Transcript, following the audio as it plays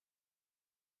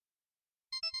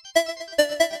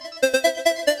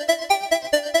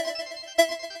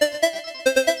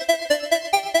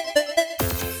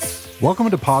Welcome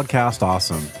to Podcast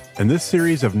Awesome. In this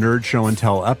series of Nerd Show and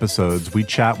Tell episodes, we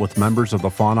chat with members of the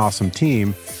Font Awesome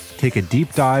team, take a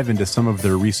deep dive into some of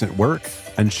their recent work,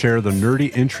 and share the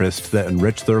nerdy interests that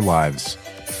enrich their lives.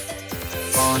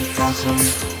 Font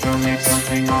Awesome, go make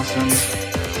something awesome.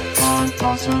 Font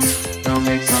Awesome, go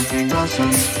make something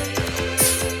awesome.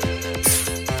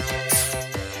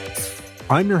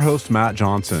 I'm your host, Matt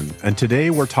Johnson, and today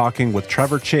we're talking with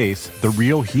Trevor Chase, the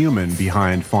real human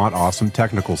behind Font Awesome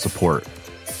technical support.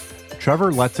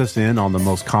 Trevor lets us in on the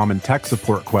most common tech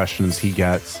support questions he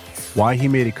gets, why he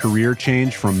made a career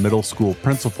change from middle school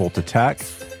principal to tech,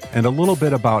 and a little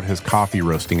bit about his coffee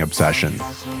roasting obsession.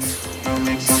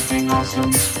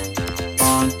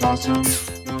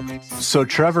 So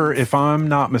Trevor, if I'm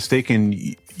not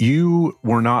mistaken, you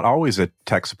were not always a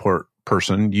tech support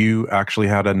person. You actually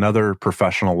had another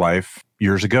professional life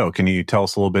years ago. Can you tell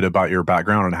us a little bit about your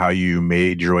background and how you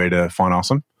made your way to Font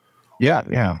Awesome? Yeah.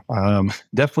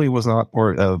 Definitely was not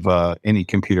part of any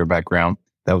computer background.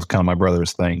 That was kind of my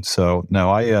brother's thing. So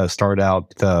no, I started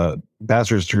out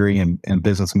bachelor's degree in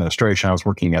business administration. I was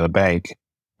working at a bank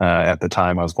at the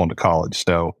time I was going to college.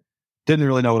 So didn't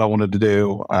really know what I wanted to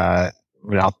do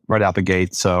right out the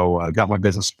gate. So got my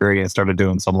business degree and started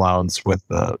doing some loans with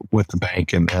the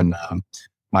bank. And then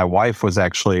my wife was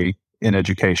actually in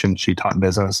education. She taught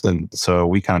business. And so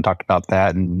we kind of talked about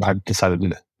that. And I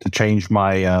decided to change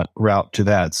my route to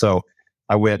that. So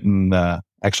I went and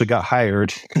actually got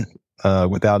hired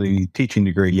without a teaching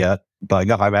degree yet. But I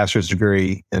got my master's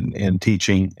degree in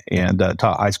teaching and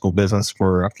taught high school business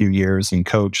for a few years and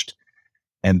coached.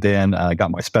 And then I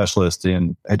got my specialist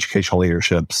in educational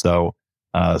leadership. So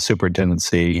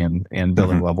superintendency and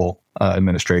building level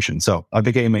administration. So I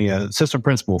became a assistant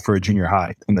principal for a junior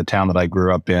high in the town that I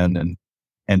grew up in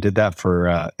and did that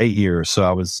for 8 years. So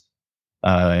I was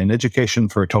in education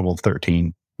for a total of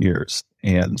 13 years.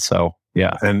 And so,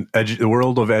 yeah. And the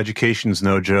world of education is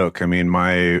no joke. I mean,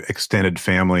 my extended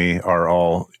family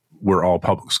we're all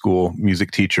public school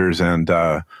music teachers, and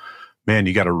man,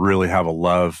 you got to really have a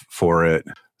love for it.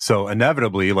 So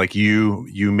inevitably, like you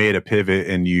made a pivot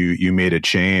and you made a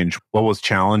change. What was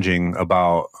challenging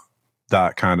about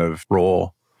that kind of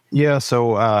role? Yeah.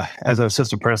 So as an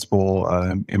assistant principal,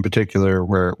 in particular,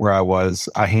 where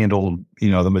I handled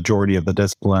the majority of the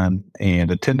discipline and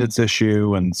attendance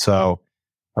issue, and so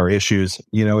our issues.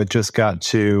 It just got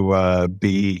to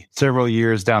be several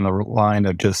years down the line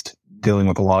of just dealing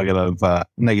with a lot of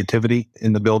negativity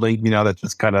in the building. That's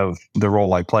just kind of the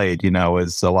role I played,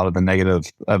 is a lot of the negative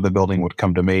of the building would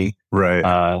come to me. Right.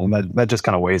 And that just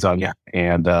kind of weighs on you.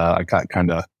 And I got kind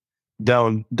of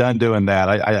done doing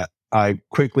that. I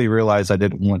quickly realized I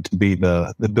didn't want to be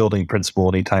the building principal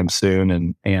anytime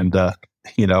soon. And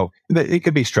it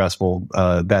could be stressful,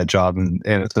 that job and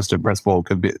assistant principal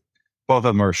could be, both of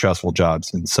them are stressful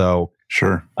jobs. And so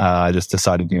sure, I just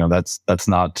decided, that's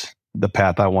not the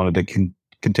path I wanted to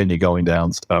continue going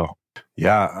down. So,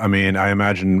 yeah, I mean, I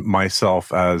imagine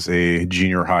myself as a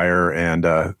junior hire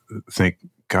and think,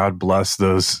 God bless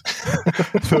those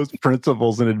those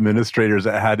principals and administrators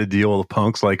that had to deal with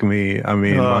punks like me. I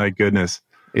mean, my goodness,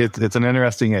 it's an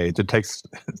interesting age. It takes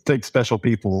special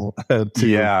people to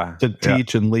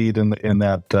teach and lead in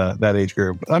that age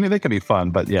group. I mean, they can be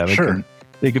fun, but yeah,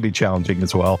 they can be challenging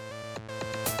as well.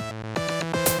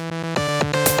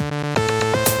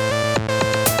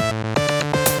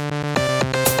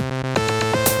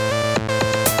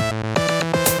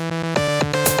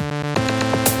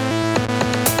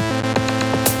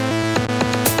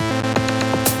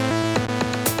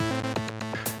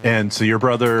 And so your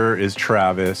brother is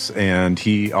Travis, and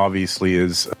he obviously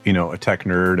is, a tech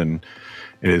nerd and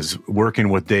is working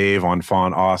with Dave on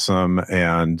Font Awesome.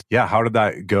 And yeah, how did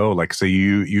that go? Like, so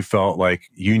you felt like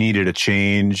you needed a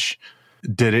change.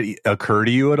 Did it occur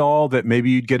to you at all that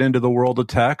maybe you'd get into the world of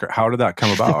tech, or how did that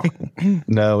come about?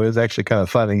 No, it was actually kind of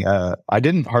funny. I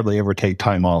didn't hardly ever take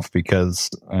time off because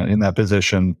in that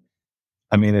position,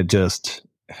 I mean, it just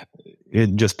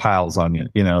piles on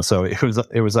you, so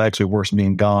it was actually worse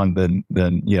being gone than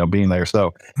being there.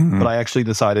 So, but I actually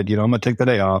decided, I'm going to take the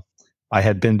day off. I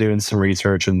had been doing some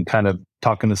research and kind of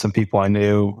talking to some people I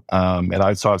knew. And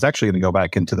I was actually going to go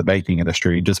back into the banking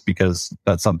industry just because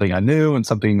that's something I knew and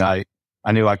something I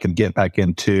knew I could get back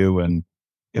into. And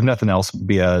if nothing else, would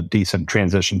be a decent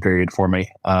transition period for me.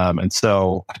 And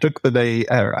so I took the day,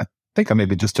 I think I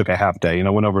maybe just took a half day,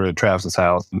 went over to Travis's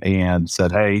house and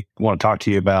said, hey, I want to talk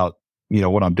to you about,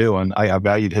 what I'm doing. I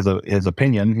valued his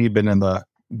opinion. He'd been in the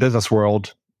business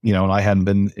world, and I hadn't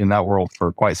been in that world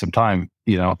for quite some time,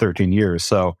 13 years.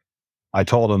 So I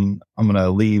told him I'm going to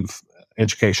leave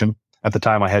education. At the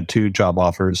time, I had 2 job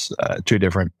offers, 2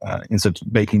 different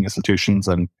banking institutions,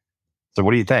 and so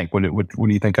what do you think? What do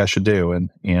you think I should do? And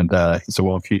he said,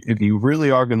 well, if you really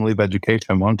are going to leave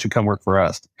education, why don't you come work for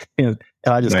us? And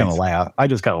I just kind of laughed. I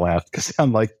just kind of laughed because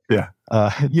I'm like, I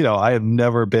have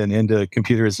never been into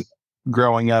computers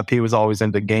growing up. He was always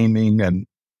into gaming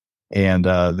and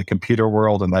the computer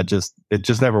world, and it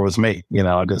just never was me.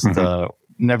 I just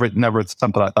never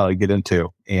something I thought I'd get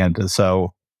into. And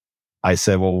so I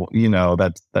said, well,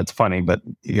 that's funny, but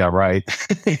yeah, right.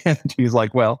 And he's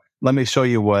like, well, let me show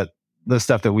you what the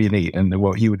stuff that we need and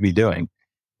what he would be doing.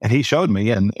 And he showed me,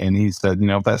 and he said,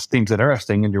 if that seems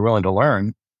interesting and you're willing to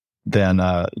learn, then,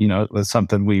 it's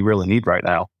something we really need right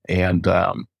now. And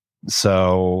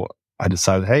so I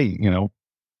decided, hey,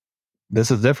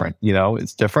 this is different.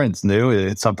 It's different. It's new.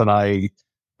 It's something I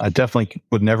definitely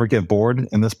would never get bored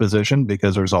in this position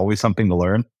because there's always something to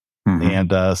learn.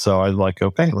 Mm-hmm. And so I was like,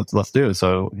 okay, let's do it.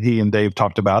 So he and Dave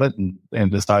talked about it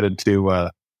and decided to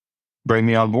bring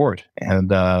me on board. And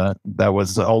that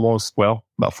was almost, about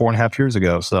 4.5 years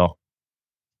ago. So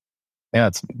yeah,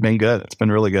 it's been good. It's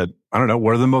been really good. I don't know.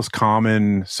 What are the most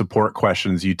common support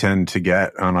questions you tend to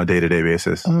get on a day-to-day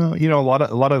basis? A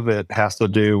lot of it has to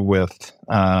do with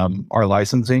our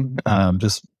licensing.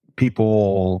 Just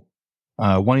people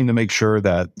wanting to make sure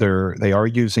that they are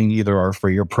using either our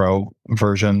free or pro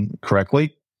version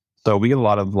correctly. So we get a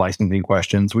lot of licensing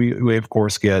questions. We of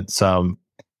course get some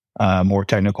more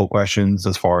technical questions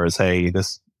as far as, hey,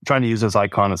 trying to use this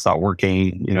icon, it's not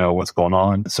working. What's going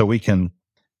on? So we can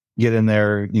get in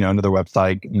there, into their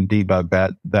website and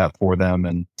debug that for them.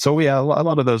 And so we have a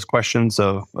lot of those questions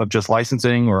of just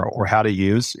licensing or how to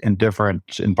use in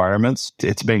different environments.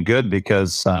 It's been good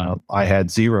because I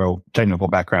had zero technical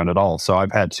background at all. So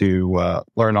I've had to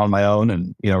learn on my own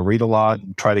and, read a lot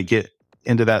and try to get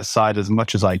into that side as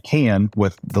much as I can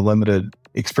with the limited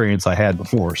experience I had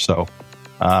before. So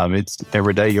it's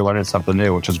every day you're learning something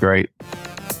new, which is great.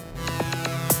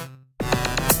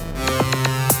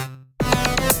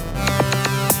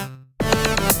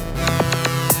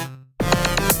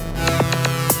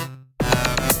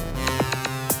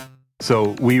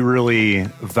 So we really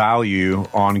value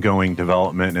ongoing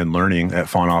development and learning at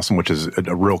Font Awesome, which is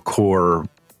a real core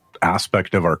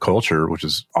aspect of our culture, which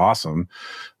is awesome.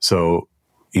 So,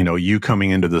 you coming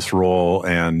into this role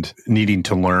and needing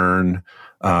to learn,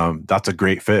 that's a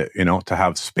great fit, to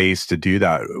have space to do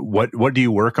that. What do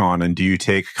you work on? And do you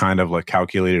take kind of a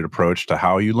calculated approach to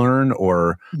how you learn,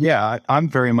 or? Yeah, I'm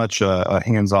very much a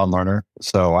hands-on learner.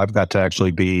 So I've got to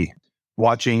actually be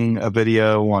watching a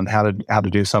video on how to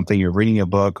do something. You're reading a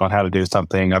book on how to do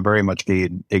something. I very much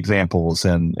need examples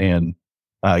and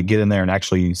get in there and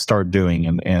actually start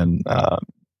doing. And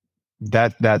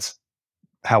that's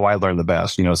how I learn the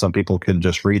best. Some people can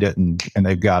just read it and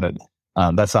they've got it.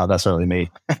 That's not necessarily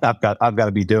me. I've got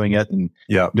to be doing it and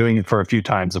doing it for a few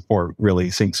times before it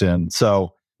really sinks in.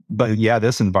 So, but yeah,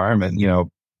 this environment,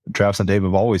 Travis and Dave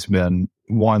have always been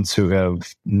ones who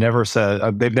have never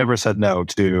said no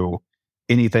to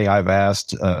anything I've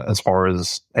asked as far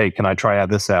as, hey, can I try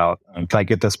this out? Can I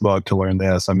get this book to learn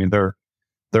this? I mean,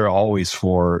 they're always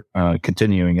for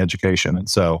continuing education. And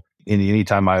so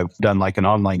anytime I've done like an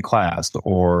online class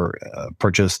or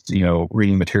purchased,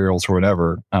 reading materials or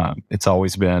whatever, it's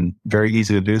always been very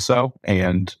easy to do so.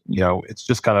 And, it's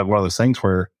just kind of one of those things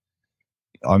where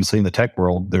obviously in the tech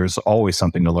world, there's always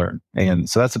something to learn. And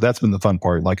so that's been the fun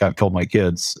part. Like I've told my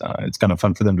kids, it's kind of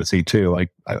fun for them to see too. Like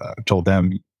I've told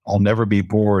them, I'll never be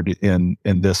bored in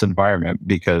this environment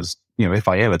because, if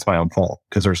I am, it's my own fault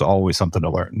because there's always something to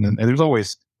learn. And there's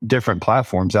always different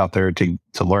platforms out there to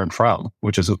learn from,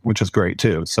 which is great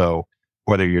too. So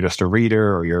whether you're just a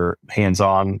reader or you're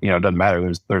hands-on, it doesn't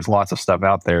matter. There's lots of stuff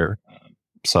out there.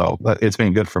 So it's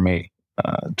been good for me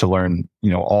to learn,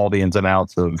 all the ins and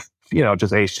outs of,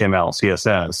 just HTML,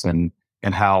 CSS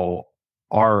and how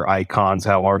our icons,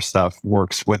 how our stuff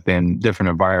works within different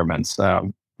environments.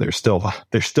 There's still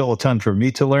a ton for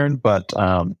me to learn, but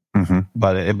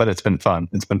it's been fun.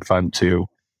 It's been fun to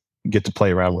get to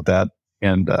play around with that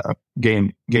and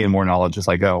gain more knowledge as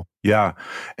I go. Yeah,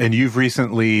 and you've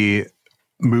recently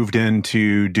moved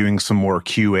into doing some more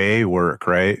QA work,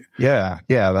 right? Yeah,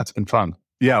 that's been fun.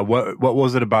 Yeah, what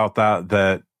was it about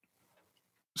that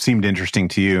seemed interesting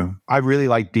to you? I really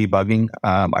like debugging.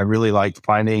 I really like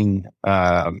finding,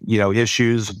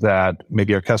 issues that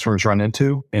maybe our customers run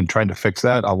into and trying to fix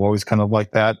that. I've always kind of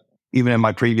liked that. Even in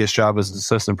my previous job as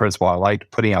assistant principal, I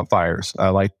liked putting out fires. I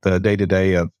liked the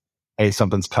day-to-day of, hey,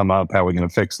 something's come up. How are we going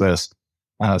to fix this?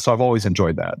 So I've always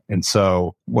enjoyed that. And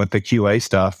so with the QA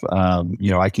stuff,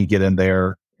 I can get in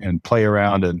there and play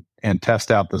around and and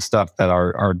test out the stuff that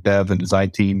our dev and design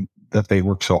team that they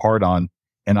work so hard on.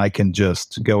 And I can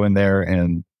just go in there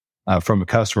and from a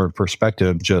customer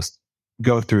perspective, just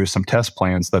go through some test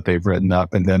plans that they've written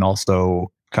up, and then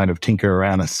also kind of tinker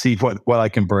around and see what I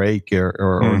can break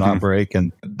or not break.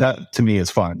 And that to me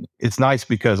is fun. It's nice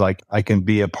because I can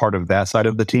be a part of that side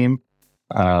of the team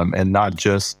and not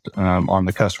just on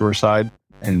the customer side.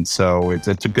 And so it's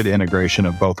a good integration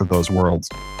of both of those worlds.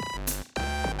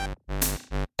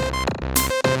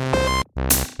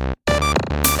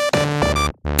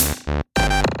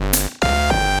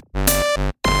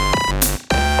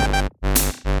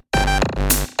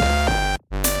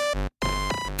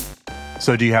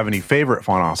 So do you have any favorite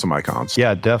Font Awesome icons?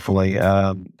 Yeah, definitely.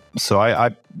 So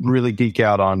I really geek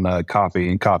out on coffee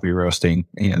and coffee roasting.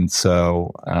 And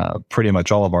so pretty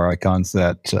much all of our icons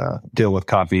that deal with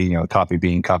coffee, coffee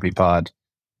bean, coffee pod,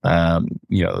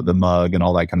 the mug and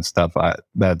all that kind of stuff,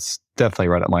 that's definitely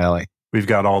right up my alley. We've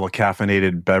got all the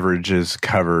caffeinated beverages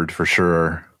covered for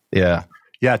sure. Yeah.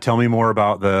 Yeah. Tell me more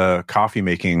about the coffee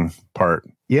making part.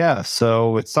 Yeah.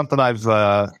 So it's something I've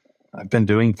been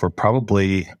doing for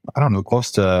probably,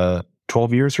 close to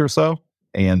 12 years or so.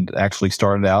 And actually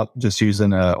started out just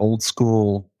using an old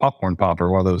school popcorn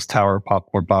popper, one of those tower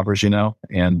popcorn poppers, and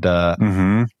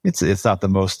it's not the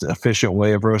most efficient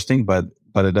way of roasting, but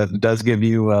it does give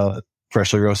you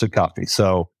freshly roasted coffee.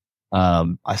 So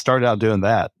I started out doing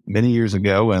that many years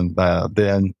ago, and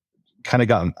then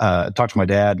kind of talked to my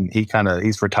dad, and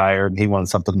he's retired and he wanted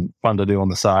something fun to do on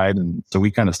the side. And so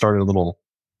we kind of started a little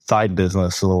side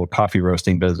business, a little coffee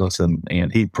roasting business. And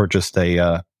he purchased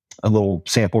a little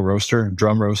sample roaster,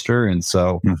 drum roaster. And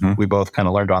so we both kind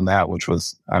of learned on that, which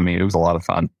was, it was a lot of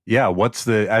fun. Yeah.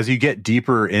 As you get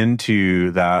deeper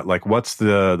into that, what's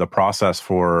the process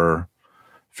for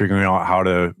figuring out how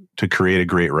to create a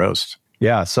great roast?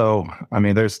 Yeah. So,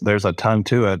 there's a ton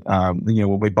to it.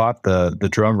 When we bought the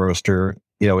drum roaster,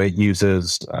 it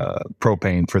uses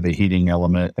propane for the heating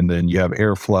element, and then you have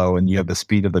airflow and you have the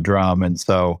speed of the drum. And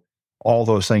so all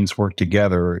those things work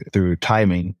together through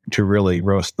timing to really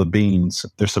roast the beans.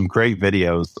 There's some great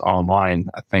videos online.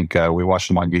 I think we watched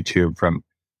them on YouTube from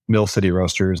Mill City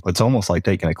Roasters. It's almost like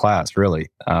taking a class, really.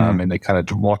 And they kind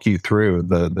of walk you through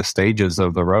the stages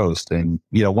of the roast. And,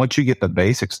 once you get the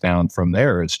basics down from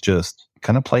there, it's just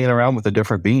kind of playing around with the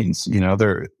different beans.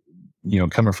 They're,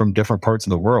 coming from different parts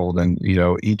of the world, and,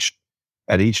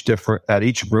 at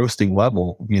each roasting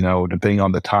level, depending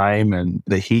on the time and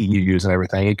the heat you use and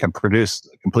everything, it can produce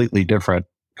a completely different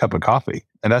cup of coffee.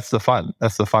 And that's the fun.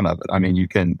 That's the fun of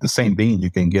it. The same bean,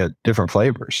 you can get different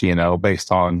flavors,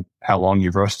 based on how long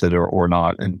you've roasted or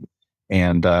not.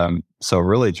 And so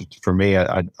really for me,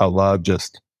 I love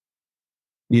just,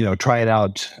 trying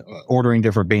out, ordering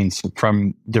different beans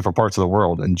from different parts of the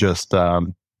world, and just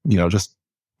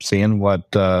seeing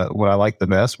what I like the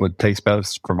best, what tastes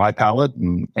best for my palate,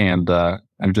 and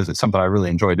just it's something I really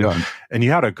enjoy doing. And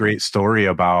you had a great story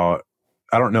about,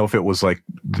 I don't know if it was like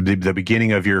the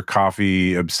beginning of your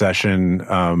coffee obsession,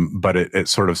 but it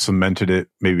sort of cemented it,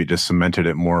 maybe just cemented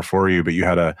it more for you. But you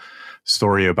had a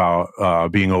story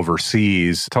about being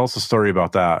overseas. Tell us a story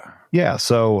about that. Yeah.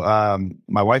 So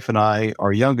my wife and I,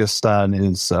 our youngest son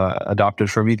is adopted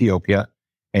from Ethiopia.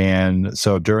 And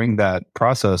so during that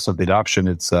process of the adoption,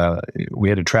 we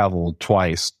had to travel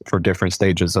twice for different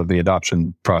stages of the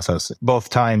adoption process. Both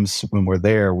times when we're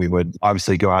there, we would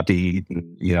obviously go out to eat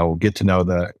and, get to know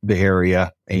the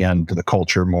area and the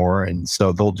culture more. And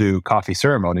so they'll do coffee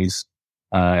ceremonies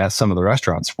at some of the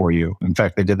restaurants for you. In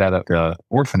fact, they did that at the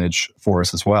orphanage for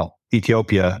us as well.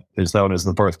 Ethiopia is known as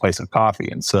the birthplace of coffee.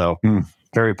 And so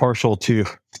very partial to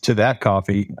that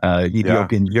coffee.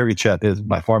 Ethiopian yogurt is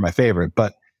by far my favorite.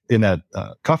 But in that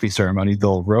coffee ceremony,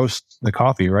 they'll roast the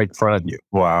coffee right in front of you.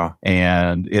 Wow.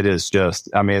 And it is just,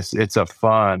 it's a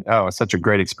fun, it's such a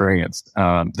great experience.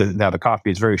 Now the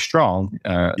coffee is very strong.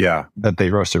 That they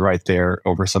roast it right there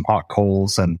over some hot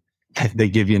coals, and they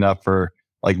give you enough for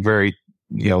very,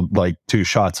 2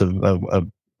 shots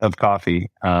of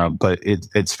coffee. But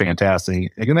it's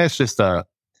fantastic. And that's just, that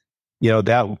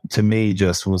to me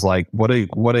just was like, what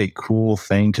a cool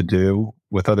thing to do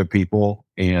with other people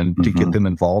and to get them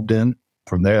involved in.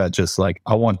 From there, just I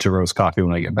want to roast coffee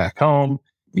when I get back home.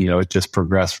 It just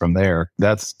progressed from there.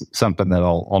 That's something that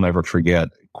I'll never forget.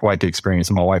 Quite the experience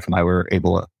my wife and I were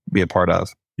able to be a part of.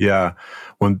 Yeah.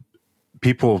 When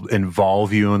people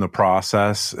involve you in the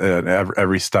process at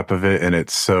every step of it, and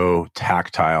it's so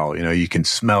tactile, you can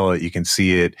smell it, you can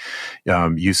see it,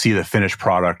 you see the finished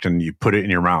product and you put it in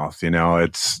your mouth,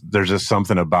 there's just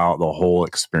something about the whole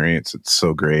experience. It's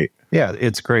so great. Yeah,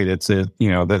 it's great.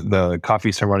 The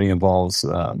coffee ceremony involves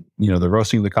the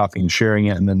roasting of the coffee and sharing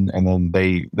it, and then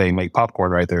they make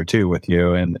popcorn right there too with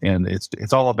you, and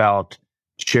it's all about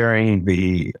sharing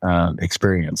the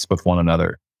experience with one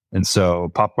another. And so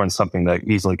popcorn is something that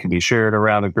easily can be shared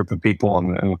around a group of people,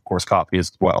 and of course coffee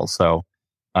as well. So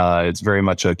it's very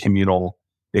much a communal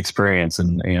experience,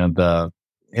 and they'll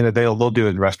do it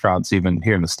in restaurants, even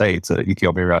here in the States,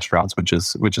 Ethiopian restaurants, which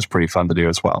is pretty fun to do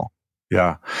as well.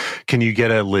 Yeah. Can you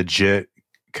get a legit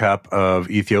cup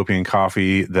of Ethiopian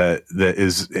coffee that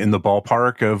is in the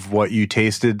ballpark of what you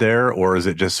tasted there, or is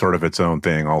it just sort of its own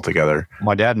thing altogether?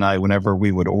 My dad and I, whenever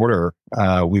we would order,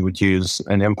 we would use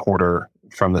an importer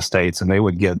from the States, and they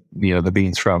would get, the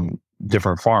beans from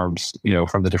different farms,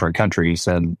 from the different countries.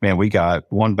 And man, we got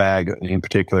one bag in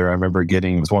particular, I remember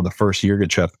getting, it was one of the first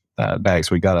Yirgacheffe bags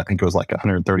we got. I think it was like a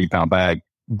 130-pound bag.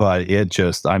 But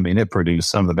it produced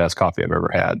some of the best coffee I've ever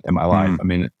had in my life. I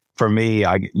mean, for me,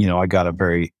 I got a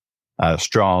very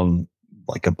strong,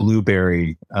 like a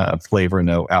blueberry flavor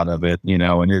note out of it,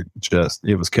 and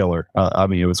it was killer.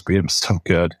 It was so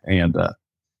good. And,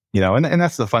 and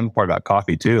that's the fun part about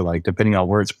coffee too. Like, depending on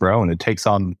where it's grown, it takes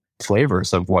on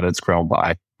flavors of what it's grown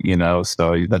by,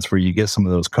 so that's where you get some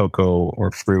of those cocoa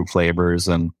or fruit flavors.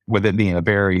 And with it being a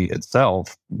berry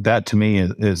itself, that to me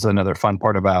is another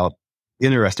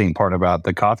interesting part about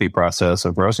the coffee process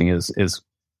of roasting is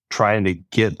trying to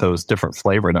get those different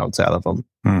flavor notes out of them.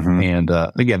 Mm-hmm. And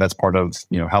again, that's part of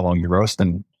how long you roast,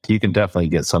 and you can definitely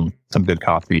get some good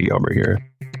coffee over here.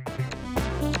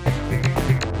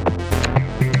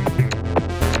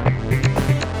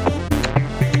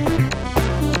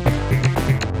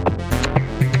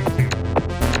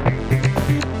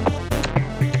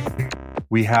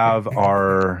 We have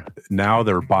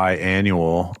they're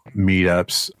biannual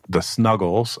meetups, the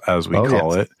Snuggles, as we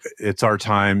call it. It's our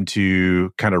time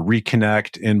to kind of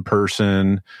reconnect in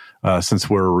person, since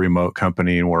we're a remote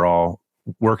company and we're all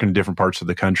working in different parts of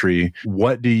the country.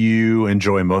 What do you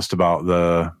enjoy most about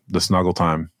the Snuggle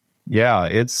time? Yeah,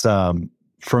 it's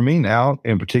for me now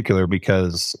in particular,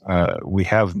 because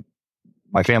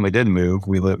my family did move.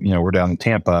 We live, we're down in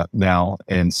Tampa now,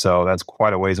 and so that's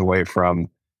quite a ways away from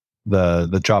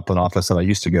the Joplin office that I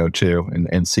used to go to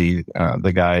and see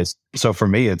the guys. So for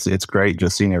me, it's great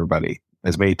just seeing everybody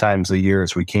as many times a year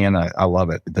as we can. I love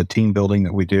it. The team building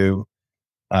that we do,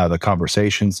 the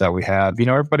conversations that we have.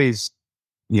 Everybody's,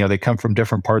 they come from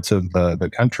different parts of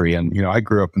the country, and I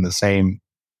grew up in the same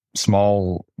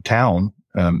small town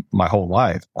my whole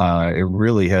life. It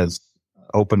really has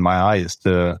opened my eyes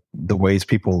to the ways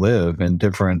people live in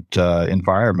different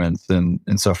environments. And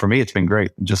so for me, it's been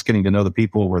great just getting to know the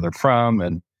people, where they're from,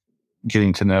 and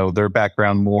getting to know their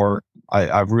background more.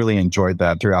 I've really enjoyed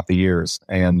that throughout the years.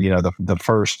 And, the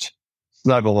first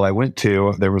Snuggle that I went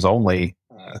to, there was only,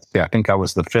 I think I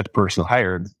was the fifth person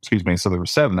hired, so there were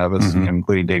 7 of us, mm-hmm.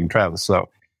 including Dave and Travis. So,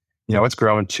 it's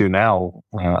grown to now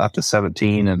up to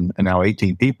 17 and now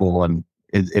 18 people. And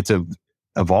it's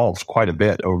evolved quite a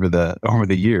bit over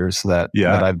the years that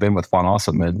I've been with Font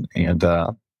Awesome, and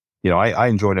I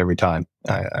enjoyed every time.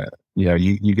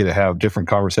 You get to have different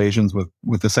conversations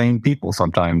with the same people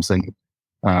sometimes, and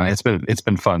it's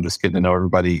been fun just getting to know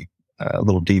everybody a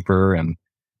little deeper, and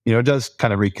it does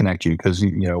kind of reconnect you, because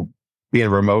being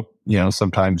remote,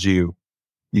 sometimes you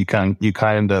kind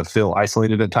of feel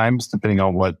isolated at times depending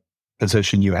on what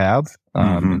position you have,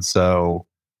 mm-hmm. and so.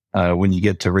 When you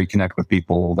get to reconnect with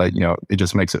people, that it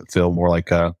just makes it feel more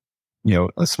like a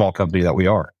small company that we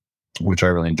are, which I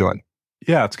really enjoyed.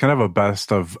 Yeah, it's kind of a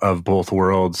best of both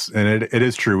worlds, and it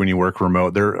is true when you work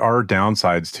remote. There are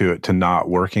downsides to it, to not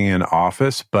working in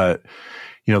office, but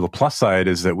the plus side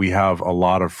is that we have a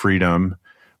lot of freedom.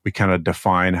 We kind of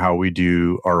define how we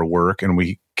do our work, and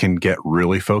we can get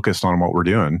really focused on what we're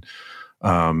doing.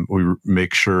 We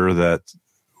make sure that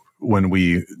when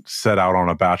we set out on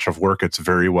a batch of work, it's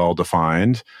very well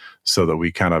defined, so that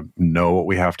we kind of know what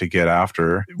we have to get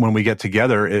after. When we get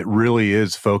together, it really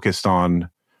is focused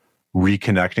on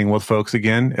reconnecting with folks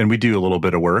again. And we do a little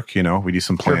bit of work, we do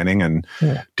some planning and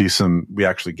we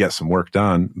actually get some work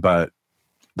done, but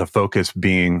the focus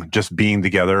being just being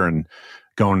together and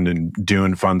going and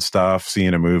doing fun stuff,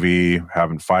 seeing a movie,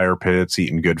 having fire pits,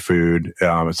 eating good food.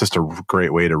 It's just a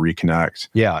great way to reconnect.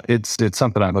 Yeah, it's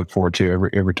something I look forward to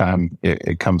every time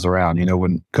it comes around.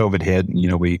 When COVID hit,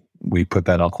 we put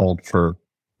that on hold for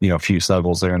a few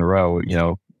Snuggles there in a row.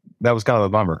 That was kind of a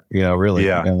bummer.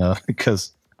 Really,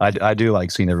 because I do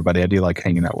like seeing everybody. I do like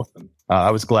hanging out with them.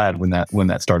 I was glad when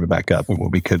that started back up and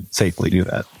when we could safely do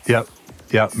that.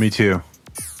 Yep, me too.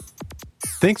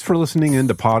 Thanks for listening in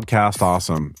to Podcast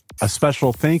Awesome. A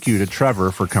special thank you to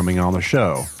Trevor for coming on the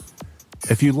show.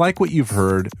 If you like what you've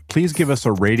heard, please give us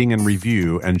a rating and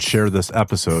review and share this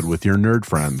episode with your nerd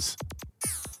friends.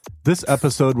 This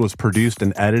episode was produced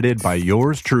and edited by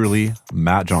yours truly,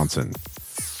 Matt Johnson.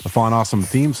 The Font Awesome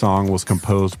theme song was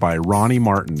composed by Ronnie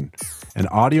Martin, and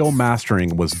audio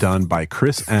mastering was done by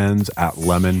Chris Enns at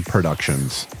Lemon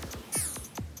Productions.